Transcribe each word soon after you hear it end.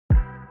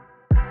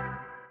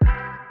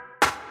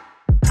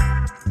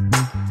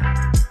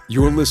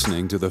You're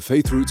listening to the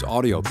Faith Roots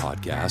audio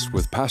podcast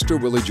with Pastor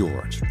Willie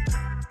George.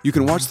 You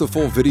can watch the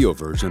full video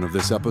version of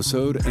this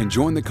episode and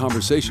join the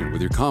conversation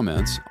with your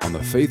comments on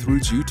the Faith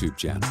Roots YouTube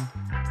channel.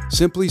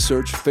 Simply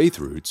search Faith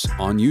Roots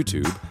on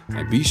YouTube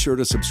and be sure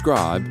to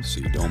subscribe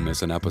so you don't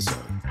miss an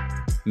episode.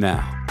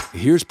 Now,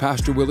 here's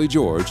Pastor Willie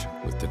George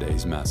with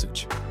today's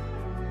message.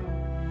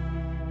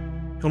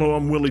 Hello,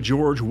 I'm Willie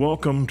George.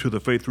 Welcome to the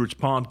Faith Roots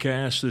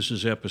Podcast. This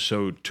is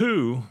episode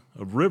 2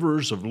 of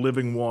Rivers of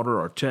Living Water.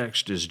 Our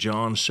text is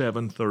John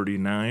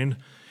 7:39.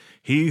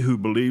 He who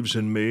believes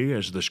in me,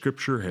 as the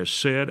Scripture has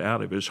said,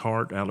 out of his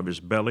heart, out of his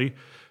belly,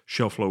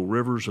 shall flow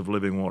rivers of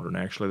living water. And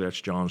actually,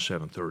 that's John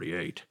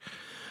 7:38.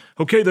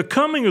 Okay, the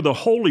coming of the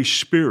Holy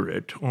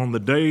Spirit on the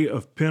day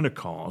of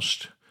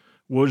Pentecost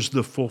was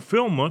the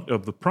fulfillment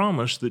of the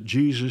promise that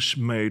Jesus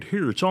made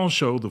here. It's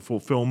also the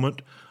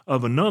fulfillment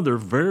of another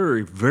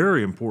very,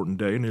 very important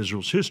day in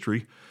Israel's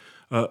history.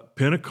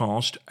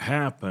 Pentecost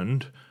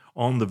happened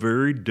on the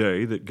very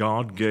day that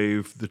God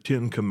gave the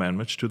Ten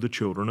Commandments to the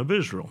children of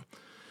Israel.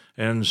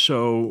 And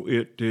so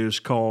it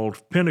is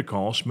called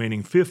Pentecost,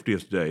 meaning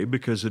 50th day,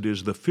 because it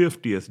is the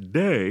 50th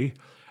day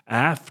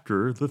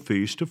after the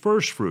Feast of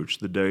First Fruits,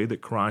 the day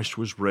that Christ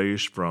was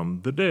raised from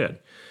the dead.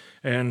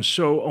 And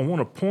so I want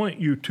to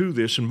point you to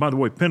this. And by the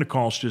way,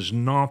 Pentecost is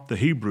not the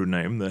Hebrew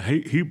name. The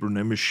Hebrew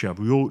name is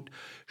Shavuot,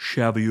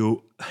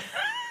 Shavuot,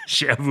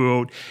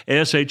 Shavuot,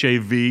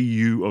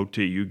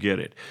 you get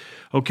it.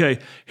 Okay,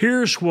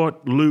 here's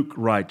what Luke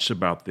writes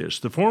about this.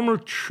 The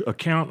former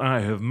account I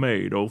have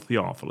made, O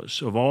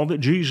Theophilus, of all that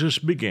Jesus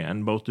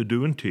began both to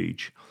do and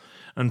teach,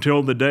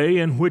 until the day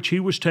in which he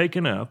was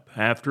taken up,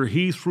 after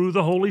he, through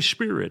the Holy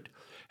Spirit,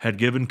 had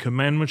given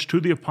commandments to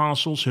the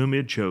apostles whom he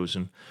had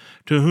chosen,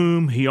 to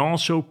whom he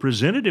also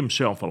presented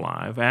himself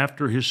alive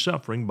after his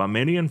suffering by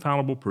many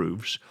infallible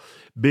proofs,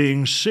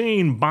 being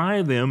seen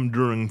by them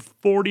during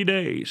 40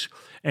 days,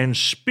 and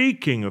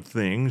speaking of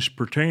things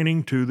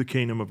pertaining to the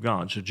kingdom of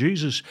God. So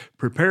Jesus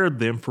prepared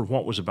them for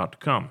what was about to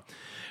come.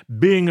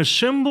 Being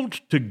assembled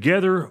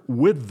together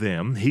with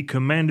them, he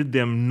commanded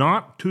them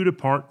not to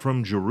depart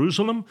from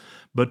Jerusalem,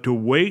 but to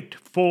wait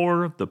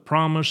for the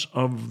promise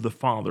of the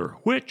Father,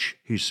 which,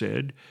 he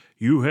said,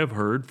 you have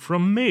heard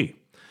from me.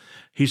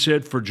 He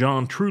said, for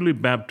John truly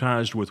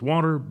baptized with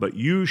water, but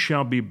you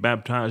shall be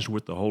baptized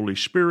with the Holy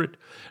Spirit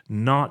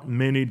not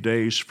many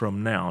days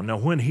from now. Now,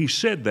 when he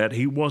said that,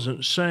 he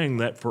wasn't saying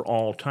that for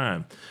all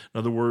time. In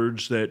other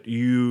words, that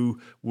you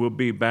will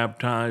be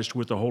baptized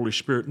with the Holy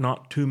Spirit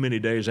not too many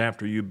days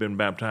after you've been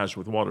baptized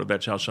with water.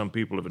 That's how some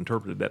people have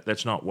interpreted that.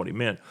 That's not what he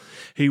meant.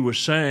 He was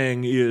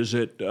saying is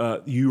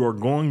that you are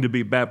going to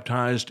be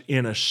baptized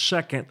in a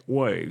second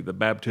way. The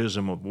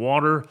baptism of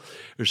water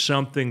is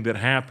something that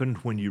happened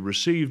when you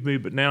received me,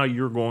 but now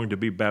you're going to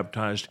be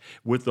baptized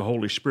with the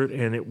Holy Spirit,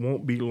 and it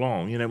won't be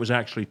long. It was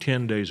actually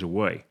 10 days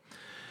away.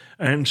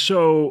 And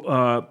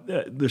so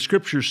the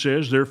Scripture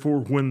says,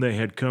 therefore, when they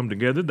had come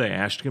together, they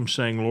asked him,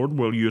 saying, Lord,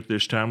 will you at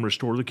this time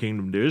restore the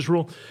kingdom to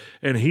Israel?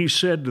 And he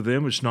said to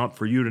them, it's not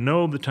for you to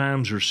know the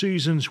times or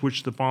seasons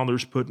which the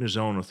Father's put in his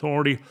own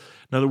authority.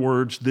 In other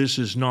words, this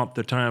is not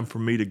the time for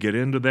me to get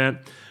into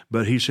that.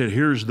 But he said,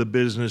 here's the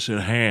business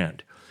at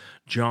hand.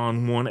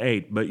 John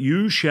 1:8, but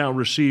you shall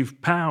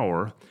receive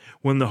power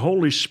when the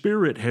Holy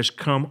Spirit has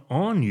come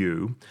on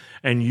you,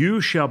 and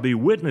you shall be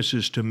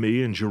witnesses to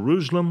me in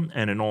Jerusalem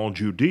and in all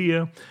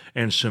Judea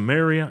and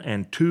Samaria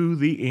and to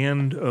the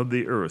end of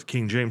the earth.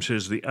 King James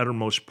says the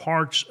uttermost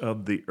parts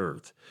of the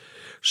earth.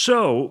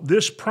 So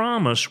this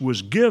promise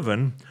was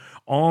given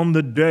on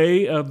the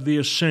day of the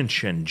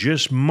ascension,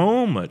 just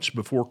moments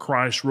before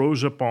Christ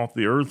rose up off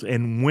the earth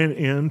and went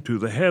into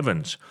the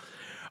heavens.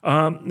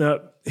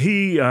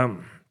 He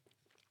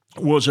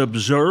was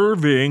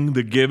observing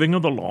the giving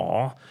of the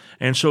law,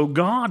 and so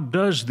God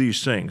does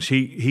these things.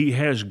 He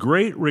has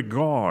great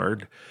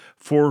regard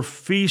for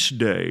feast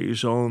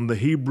days on the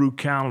Hebrew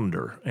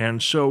calendar,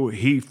 and so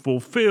he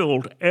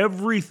fulfilled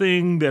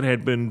everything that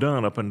had been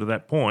done up until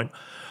that point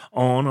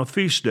on a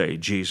feast day.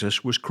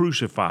 Jesus was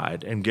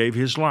crucified and gave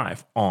his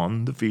life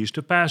on the Feast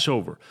of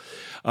Passover.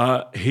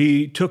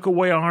 He took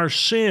away our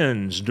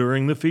sins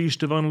during the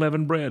Feast of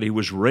Unleavened Bread. He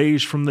was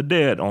raised from the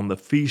dead on the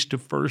Feast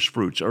of First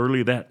Fruits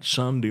early that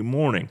Sunday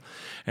morning.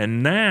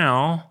 And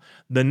now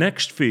the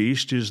next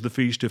feast is the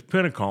Feast of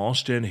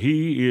Pentecost, and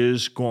he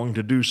is going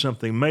to do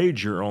something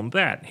major on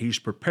that. He's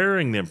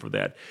preparing them for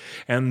that.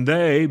 And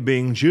they,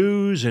 being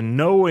Jews and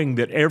knowing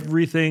that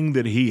everything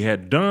that he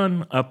had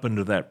done up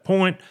until that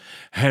point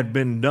had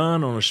been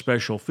done on a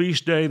special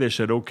feast day, they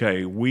said,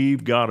 okay,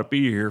 we've got to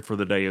be here for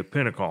the day of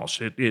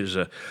Pentecost. It is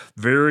a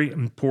very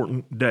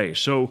important day.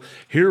 So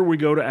here we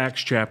go to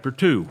Acts chapter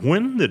 2.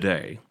 When the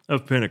day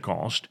of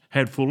Pentecost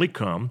had fully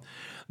come,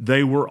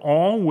 they were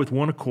all with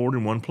one accord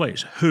in one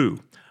place. Who?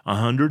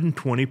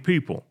 120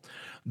 people.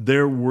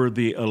 There were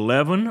the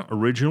 11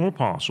 original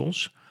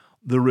apostles,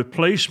 the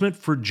replacement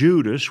for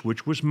Judas,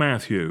 which was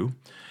Matthew,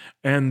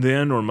 and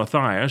then, or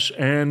Matthias,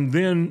 and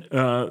then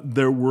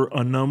there were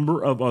a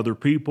number of other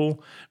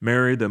people,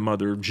 Mary, the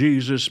mother of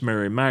Jesus,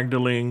 Mary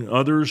Magdalene,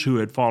 others who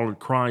had followed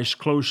Christ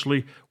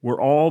closely, were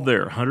all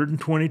there.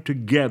 120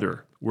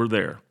 together were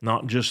there,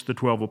 not just the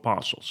 12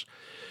 apostles.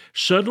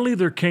 Suddenly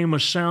there came a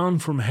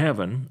sound from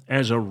heaven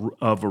as of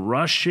a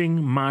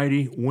rushing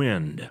mighty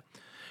wind,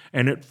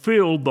 and it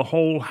filled the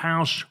whole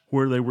house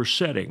where they were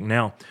sitting.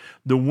 Now,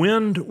 the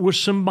wind was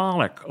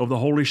symbolic of the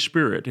Holy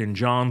Spirit. In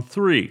John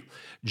 3,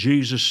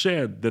 Jesus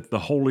said that the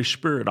Holy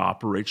Spirit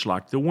operates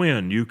like the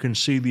wind. You can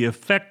see the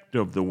effect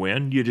of the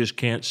wind, you just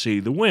can't see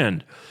the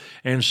wind.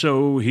 And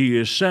so he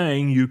is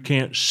saying you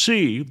can't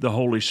see the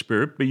Holy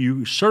Spirit, but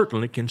you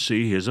certainly can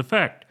see his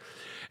effect.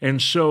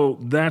 And so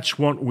that's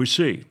what we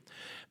see.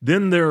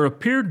 Then there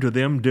appeared to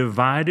them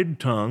divided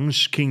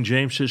tongues. King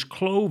James says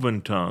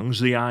cloven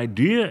tongues. The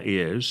idea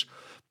is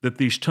that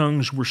these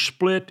tongues were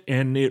split,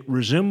 and it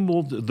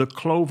resembled the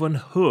cloven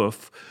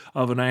hoof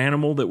of an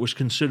animal that was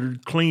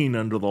considered clean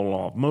under the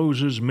law of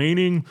Moses,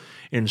 meaning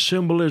in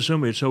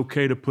symbolism, it's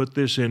okay to put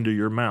this into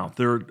your mouth.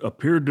 There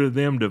appeared to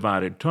them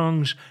divided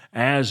tongues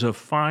as of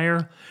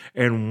fire,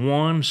 and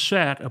one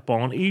sat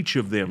upon each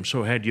of them.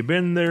 So had you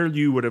been there,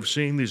 you would have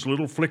seen these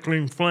little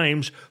flickering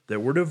flames that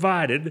were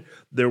divided.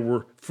 There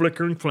were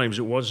flickering flames.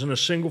 It wasn't a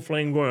single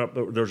flame going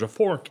up. There's a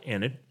fork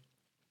in it.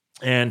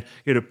 And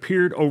it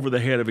appeared over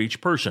the head of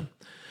each person.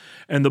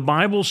 And the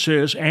Bible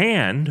says,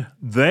 and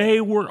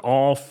they were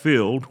all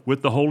filled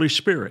with the Holy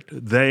Spirit.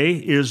 They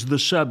is the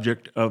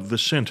subject of the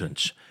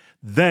sentence.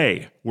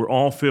 They were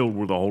all filled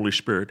with the Holy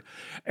Spirit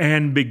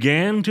and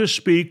began to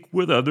speak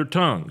with other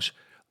tongues.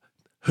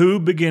 Who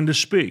began to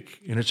speak?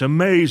 And it's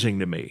amazing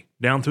to me,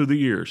 down through the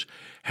years,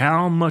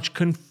 how much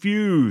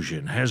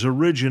confusion has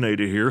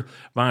originated here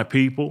by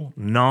people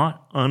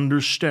not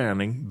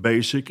understanding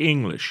basic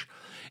English.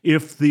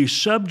 If the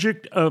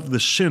subject of the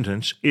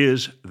sentence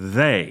is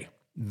they,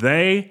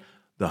 the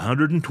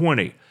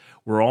 120,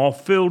 were all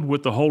filled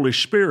with the Holy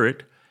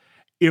Spirit,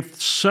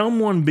 if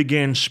someone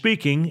began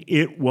speaking,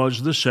 it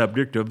was the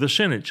subject of the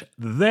sentence.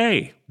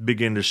 They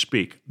began to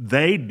speak.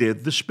 They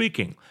did the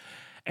speaking.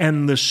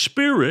 And the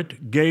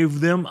Spirit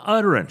gave them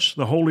utterance.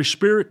 The Holy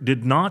Spirit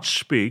did not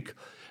speak,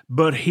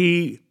 but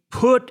He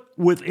put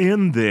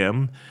within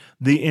them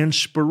the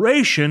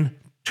inspiration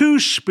to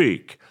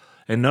speak.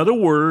 In other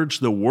words,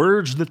 the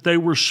words that they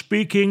were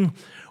speaking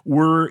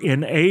were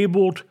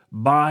enabled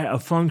by a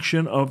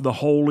function of the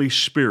Holy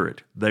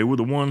Spirit. They were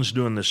the ones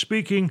doing the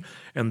speaking,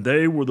 and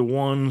they were the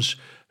ones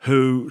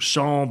who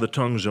saw the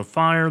tongues of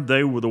fire.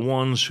 They were the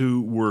ones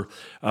who were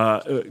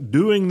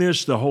doing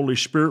this. The Holy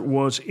Spirit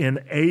was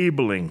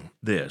enabling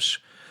this.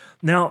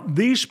 Now,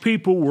 these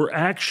people were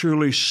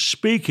actually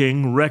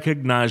speaking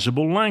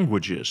recognizable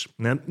languages.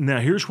 Now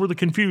here's where the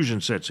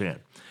confusion sets in.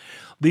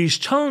 These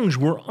tongues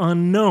were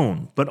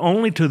unknown, but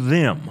only to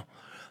them.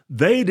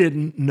 They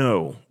didn't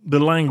know the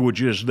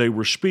languages they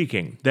were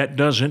speaking. That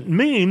doesn't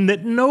mean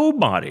that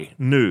nobody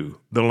knew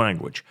the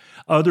language.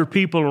 Other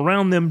people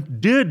around them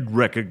did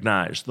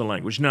recognize the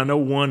language. Now, no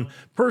one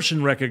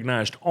person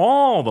recognized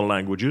all the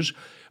languages,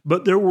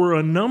 but there were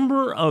a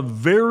number of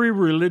very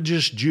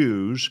religious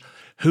Jews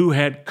who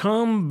had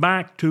come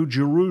back to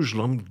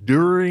Jerusalem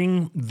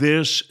during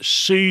this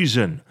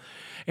season.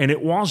 And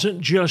it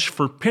wasn't just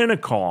for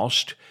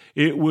Pentecost.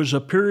 It was a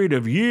period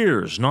of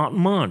years, not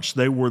months.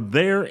 They were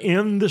there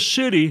in the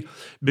city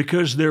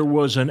because there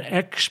was an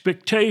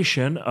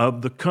expectation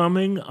of the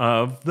coming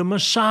of the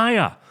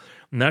Messiah.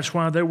 And that's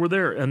why they were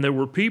there. And there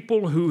were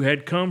people who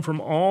had come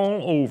from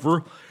all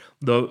over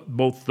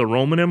both the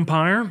Roman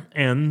Empire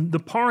and the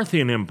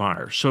Parthian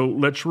Empire. So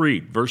let's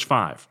read verse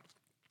 5.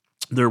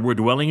 There were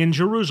dwelling in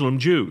Jerusalem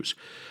Jews,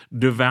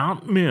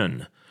 devout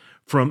men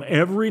from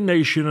every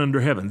nation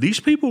under heaven.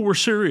 These people were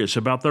serious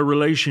about their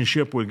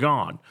relationship with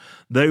God.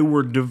 They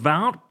were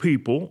devout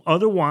people,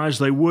 otherwise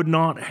they would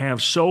not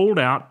have sold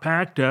out,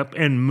 packed up,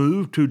 and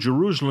moved to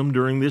Jerusalem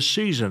during this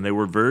season. They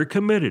were very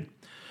committed.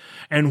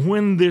 And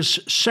when this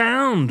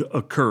sound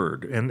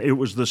occurred, and it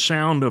was the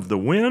sound of the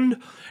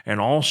wind and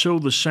also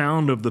the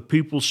sound of the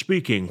people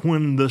speaking,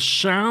 when the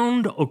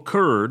sound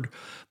occurred,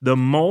 the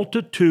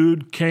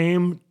multitude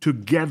came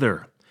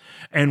together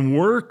and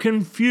were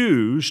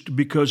confused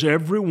because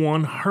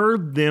everyone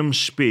heard them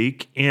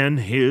speak in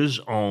his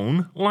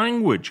own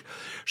language.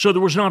 So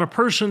there was not a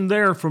person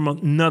there from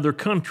another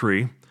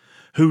country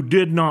who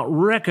did not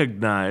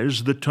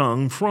recognize the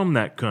tongue from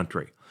that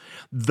country.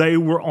 They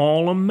were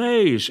all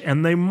amazed,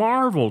 and they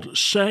marveled,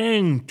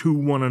 saying to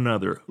one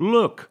another,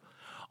 "Look,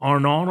 are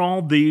not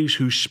all these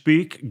who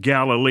speak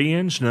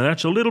Galileans?" Now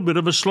that's a little bit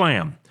of a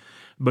slam,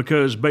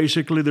 because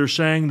basically they're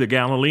saying the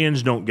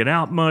Galileans don't get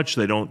out much,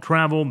 they don't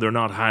travel, they're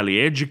not highly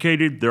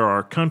educated, they're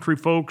our country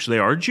folks, they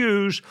are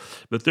Jews,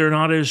 but they're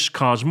not as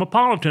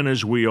cosmopolitan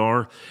as we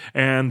are,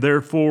 and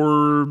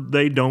therefore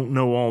they don't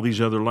know all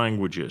these other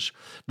languages.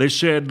 They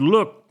said,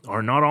 "Look,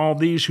 are not all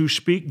these who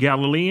speak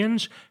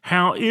Galileans?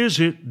 How is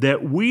it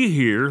that we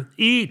hear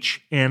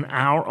each in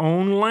our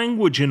own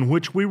language in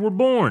which we were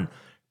born?"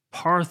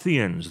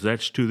 Parthians,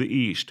 that's to the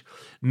east.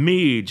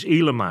 Medes,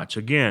 Elamites,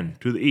 again,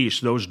 to the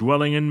east. Those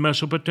dwelling in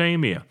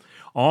Mesopotamia.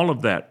 All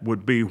of that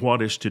would be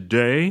what is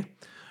today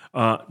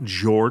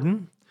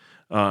Jordan,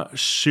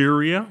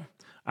 Syria,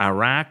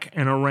 Iraq,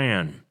 and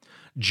Iran.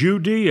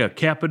 Judea,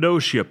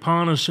 Cappadocia,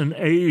 Pontus, and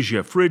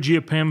Asia,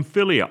 Phrygia,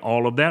 Pamphylia.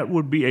 All of that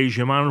would be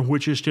Asia Minor,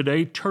 which is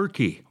today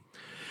Turkey.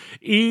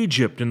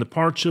 Egypt and the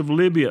parts of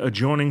Libya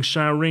adjoining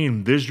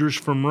Cyrene, visitors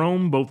from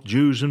Rome, both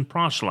Jews and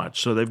proselytes.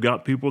 So they've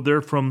got people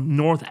there from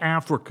North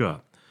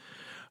Africa.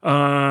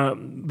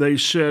 They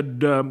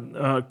said,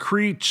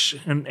 Cretes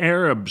and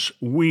Arabs,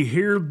 we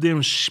hear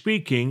them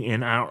speaking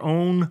in our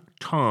own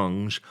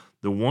tongues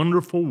the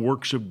wonderful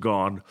works of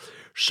God.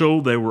 So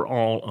they were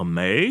all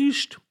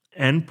amazed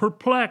and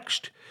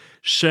perplexed,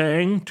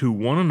 saying to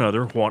one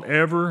another,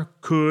 whatever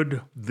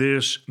could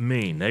this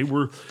mean? They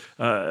were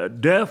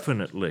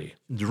definitely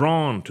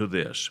drawn to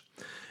this.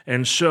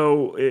 And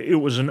so it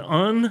was an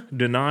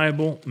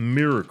undeniable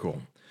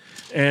miracle.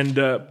 And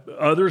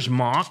others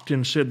mocked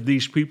and said,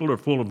 these people are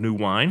full of new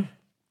wine.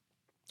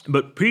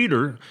 But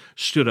Peter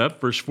stood up,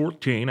 verse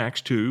 14,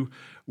 Acts 2,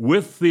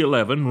 with the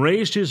 11,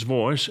 raised his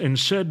voice and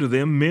said to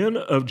them, men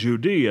of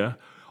Judea,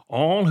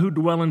 all who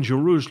dwell in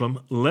Jerusalem,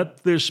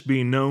 let this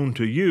be known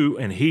to you,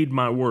 and heed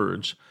my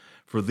words.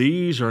 For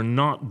these are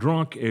not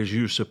drunk as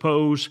you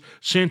suppose,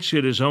 since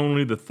it is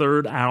only the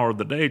third hour of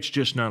the day. It's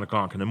just 9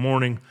 o'clock in the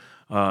morning.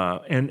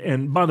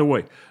 And by the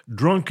way,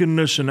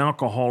 drunkenness and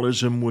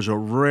alcoholism was a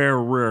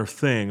rare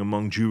thing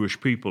among Jewish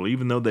people.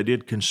 Even though they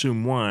did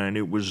consume wine,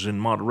 it was in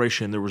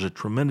moderation. There was a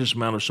tremendous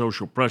amount of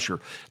social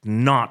pressure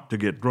not to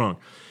get drunk.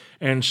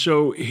 And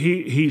so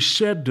he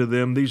said to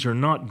them, these are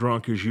not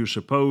drunk as you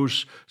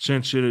suppose,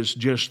 since it is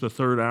just the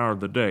third hour of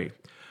the day.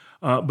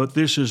 But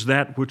this is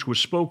that which was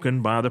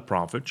spoken by the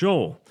prophet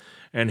Joel.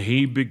 And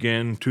he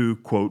began to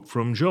quote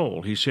from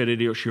Joel. He said,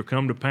 it shall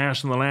come to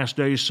pass in the last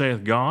days,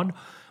 saith God,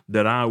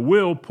 that I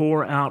will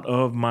pour out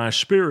of my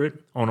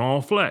spirit on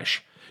all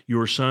flesh.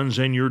 Your sons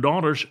and your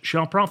daughters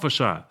shall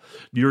prophesy.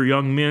 Your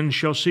young men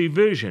shall see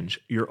visions.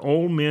 Your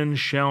old men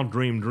shall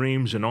dream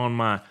dreams. And on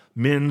my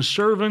men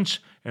servants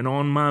and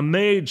on my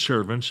maid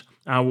servants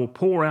I will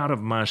pour out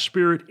of my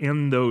spirit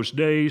in those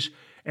days,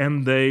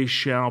 and they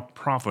shall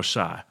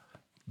prophesy.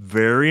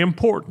 Very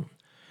important.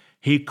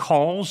 He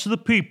calls the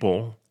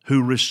people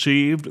who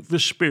received the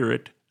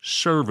Spirit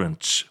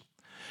servants.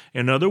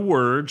 In other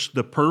words,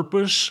 the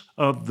purpose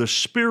of the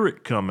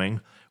Spirit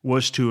coming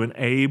was to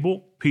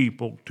enable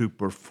people to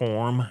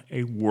perform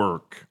a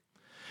work.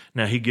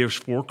 Now, he gives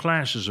 4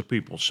 classes of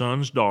people,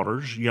 sons,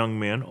 daughters, young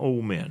men,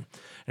 old men,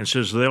 and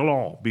says they'll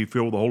all be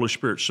filled with the Holy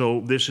Spirit.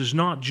 So this is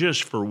not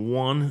just for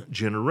one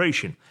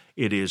generation.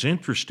 It is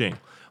interesting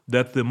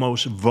that the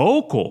most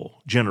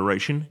vocal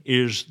generation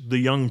is the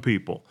young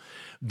people.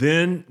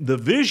 Then the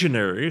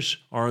visionaries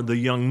are the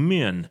young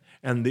men,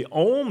 and the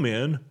old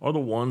men are the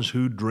ones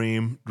who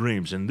dream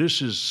dreams. And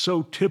this is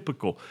so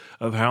typical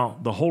of how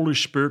the Holy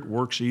Spirit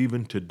works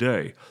even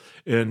today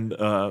in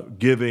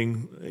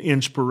giving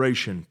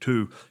inspiration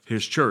to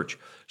His church.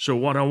 So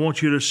what I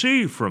want you to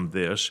see from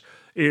this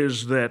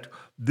is that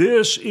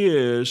this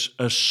is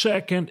a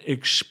second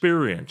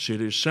experience.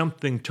 It is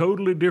something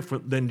totally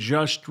different than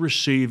just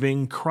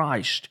receiving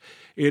Christ.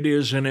 It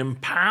is an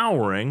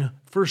empowering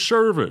for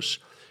service.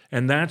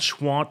 And that's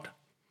what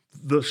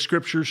the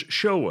Scriptures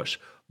show us.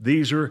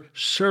 These are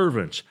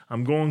servants.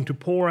 I'm going to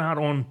pour out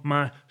on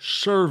my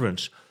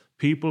servants,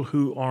 people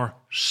who are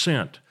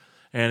sent.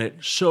 And it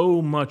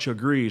so much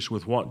agrees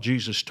with what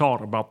Jesus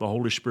taught about the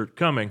Holy Spirit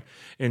coming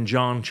in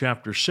John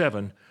chapter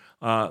 7,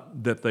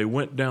 that they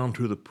went down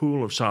to the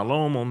pool of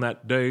Siloam on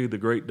that day, the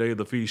great day of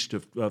the feast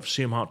of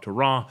Simchat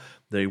Torah.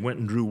 They went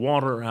and drew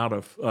water out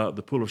of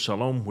the pool of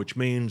Siloam, which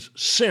means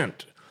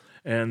sent.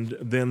 And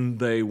then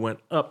they went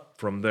up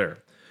from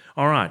there.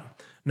 All right.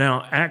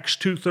 Now, Acts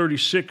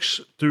 2:36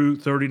 through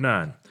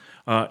 39.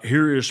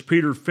 Here is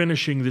Peter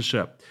finishing this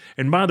up.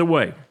 And by the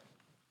way,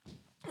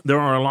 there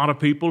are a lot of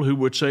people who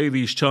would say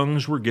these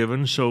tongues were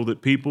given so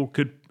that people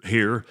could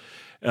hear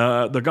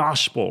the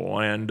gospel,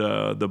 and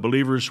the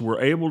believers were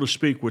able to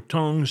speak with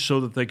tongues so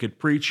that they could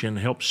preach and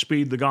help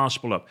speed the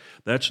gospel up.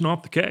 That's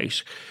not the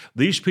case.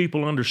 These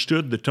people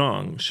understood the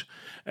tongues,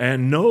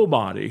 and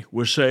nobody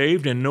was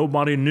saved, and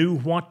nobody knew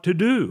what to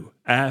do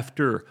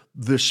after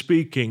the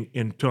speaking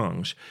in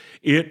tongues.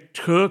 It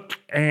took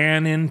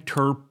an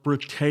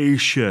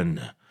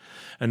interpretation.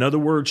 In other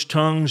words,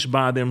 tongues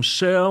by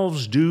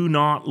themselves do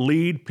not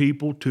lead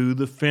people to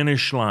the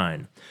finish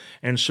line.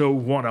 And so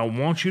what I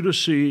want you to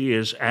see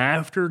is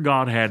after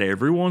God had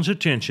everyone's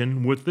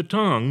attention with the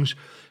tongues,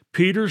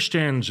 Peter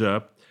stands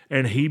up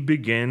and he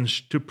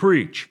begins to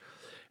preach.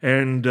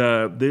 And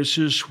this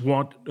is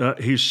what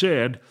he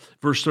said,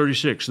 verse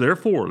 36,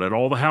 "Therefore, let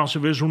all the house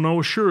of Israel know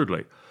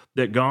assuredly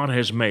that God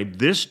has made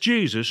this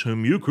Jesus,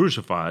 whom you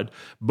crucified,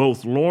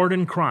 both Lord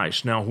and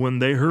Christ." Now, when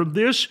they heard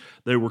this,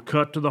 they were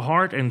cut to the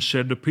heart and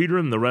said to Peter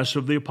and the rest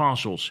of the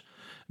apostles,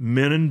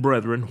 "Men and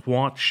brethren,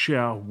 what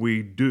shall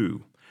we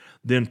do?"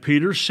 Then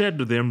Peter said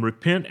to them,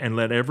 Repent and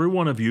let every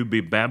one of you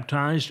be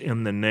baptized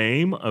in the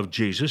name of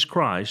Jesus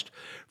Christ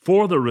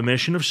for the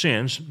remission of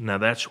sins. Now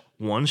that's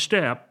one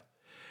step.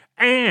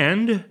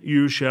 And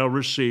you shall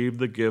receive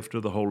the gift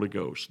of the Holy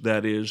Ghost.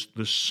 That is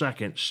the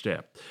second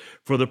step.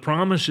 For the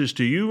promise is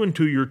to you and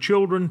to your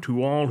children,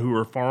 to all who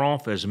are far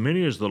off, as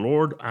many as the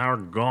Lord our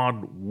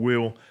God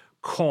will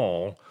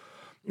call.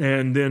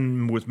 And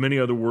then with many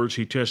other words,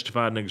 he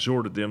testified and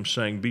exhorted them,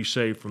 saying, Be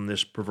saved from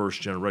this perverse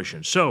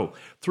generation. So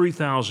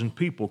 3,000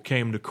 people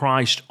came to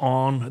Christ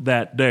on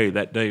that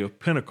day of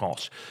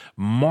Pentecost.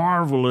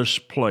 Marvelous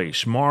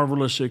place,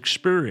 marvelous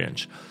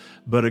experience.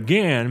 But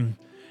again,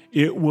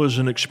 it was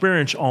an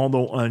experience,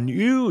 although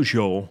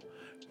unusual,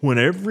 when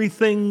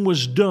everything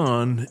was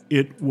done,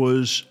 it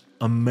was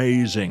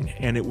amazing,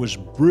 and it was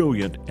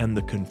brilliant, and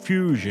the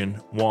confusion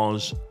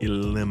was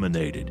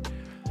eliminated.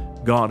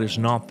 God is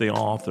not the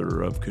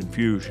author of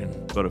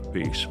confusion, but of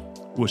peace.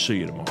 We'll see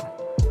you tomorrow.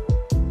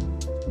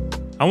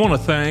 I want to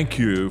thank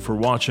you for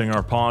watching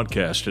our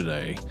podcast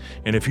today.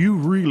 And if you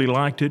really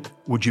liked it,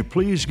 would you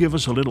please give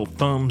us a little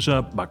thumbs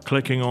up by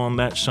clicking on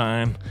that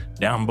sign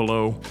down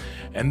below?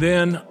 And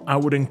then I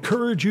would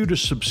encourage you to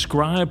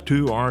subscribe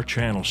to our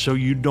channel so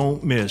you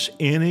don't miss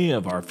any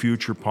of our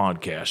future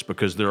podcasts,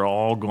 because they're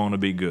all going to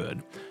be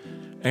good.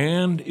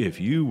 And if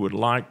you would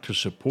like to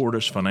support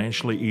us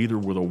financially, either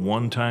with a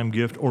one-time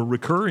gift or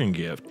recurring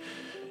gift,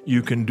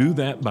 you can do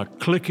that by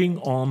clicking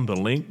on the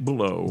link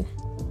below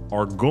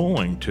or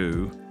going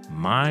to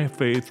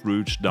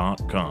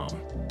myfaithroots.com.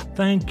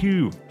 Thank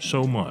you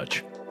so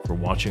much for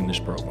watching this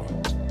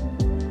program.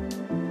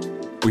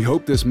 We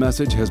hope this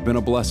message has been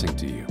a blessing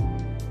to you.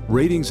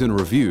 Ratings and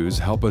reviews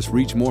help us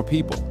reach more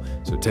people,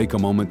 so take a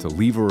moment to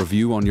leave a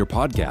review on your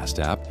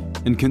podcast app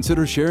and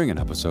consider sharing an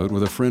episode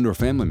with a friend or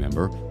family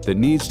member that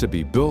needs to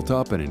be built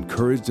up and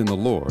encouraged in the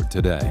Lord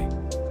today.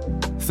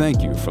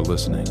 Thank you for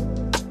listening.